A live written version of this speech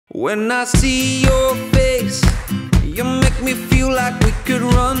When I see your face, you make me feel like we could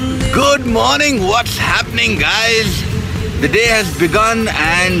run. Good morning, what's happening, guys? The day has begun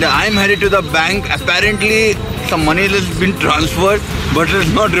and I'm headed to the bank. Apparently some money has been transferred, but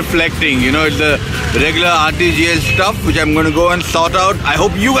it's not reflecting. You know, it's the regular RTGS stuff which I'm going to go and sort out. I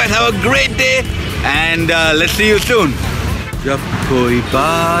hope you guys have a great day and let's see you soon. जब कोई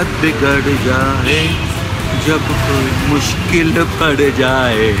बात बिगड़ जाए, जब कोई मुश्किल पड़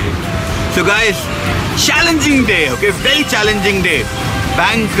जाए. So guys, challenging day, okay, very challenging day.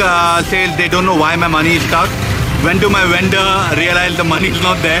 Bank says they don't know why my money is stuck. Went to my vendor, realized the money is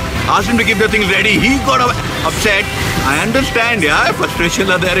not there. Asked him to keep the things ready. He got upset. I understand, yeah,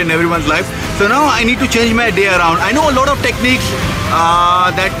 frustrations are there in everyone's life. So now I need to change my day around. I know a lot of techniques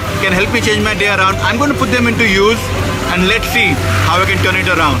that can help me change my day around. I'm going to put them into use and let's see how I can turn it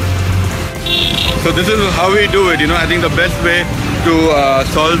around. So this is how we do it, you know. I think the best way to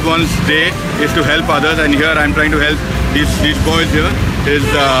solve one's day is to help others, and here I'm trying to help these boys here. His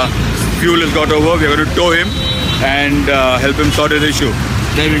fuel has got over. We're going to tow him and help him sort his issue.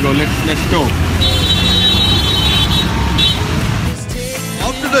 There we go, let's tow.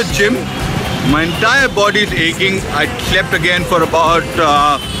 After the gym, my entire body is aching. I slept again for about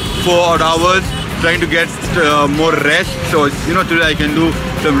 4 odd hours, trying to get more rest. So, you know, today I can do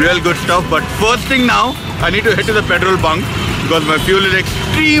some real good stuff. But first thing now, I need to head to the petrol bunk because my fuel is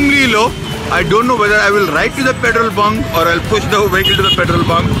extremely low. I don't know whether I will ride to the petrol bunk or I'll push the vehicle to the petrol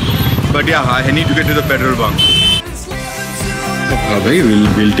bunk. But yeah, I need to get to the petrol bunk. Okay,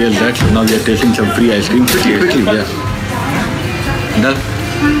 we'll tell that. So now we are tasting some free ice cream. Quickly, yeah. Done.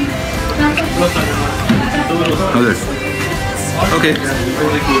 How's it? Okay.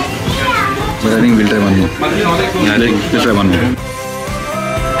 But I think we'll try one more. Yeah, let's try one more.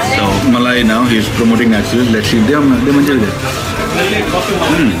 So Malai now, he's promoting natural. Let's see if they manjal there.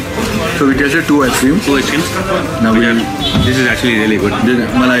 So we tasted 2 ice creams. 2 ice creams. Now this is actually really good.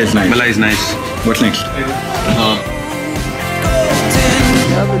 Malai is nice. Malai is nice. What's next?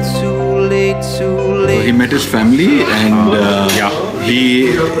 So he met his family and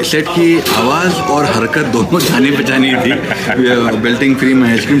he said कि आवाज और हरकत दोनों जाने बचानी थी. We are belting free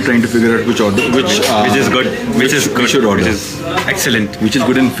my ice cream, trying to figure out which is good, which should order. Which is excellent, which is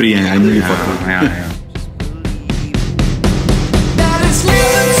good and free. I'm really for yeah.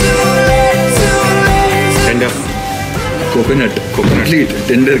 Tender coconut.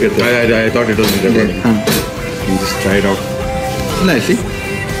 Tender कहते. I thought it was tender. You just try it out. Nice, see?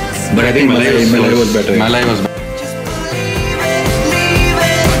 But I think Malai was better. Malai was better.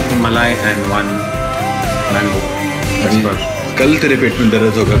 Malai and 1 mango. कल तेरे पेट में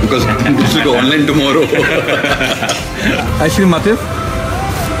दर्द होगा because this will go online tomorrow. Ice cream, Atif?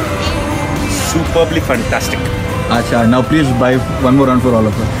 Superbly fantastic. Acha, now please buy one more round for all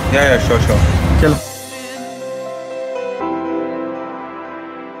of us. Yeah, sure. Chalo.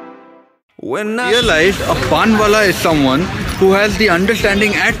 When I Realize a pan wala is someone who has the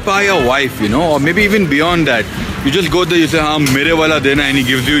understanding at par your wife, you know, or maybe even beyond that. You just go there, you say, "Haan, mere wala dena," and he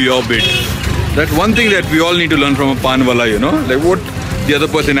gives you your bit. That's one thing that we all need to learn from a pan wala, you know, like what the other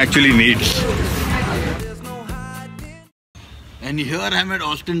person actually needs. And here I'm at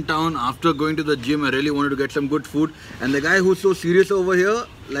Austin Town after going to the gym. I really wanted to get some good food. And the guy who's so serious over here,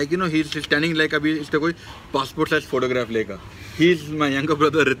 like, you know, he's standing like abhi iska koi passport size photograph lega. He's my younger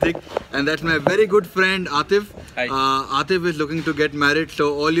brother Ritik, and that's my very good friend Atif. Atif is looking to get married, so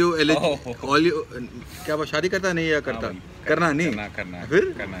all you क्या वो शादी करता नहीं या करता? करना नहीं? करना. फिर?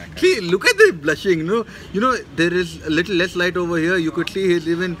 See, look at the blushing, no? You know, there is a little less light over here. You could see his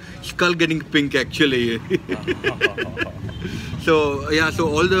even skull getting pink actually. So yeah, so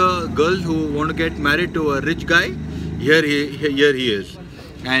all the girls who want to get married to a rich guy, here he is.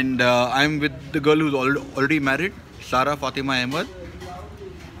 And I'm with the girl who's already married, Sara Fatima Ahmed.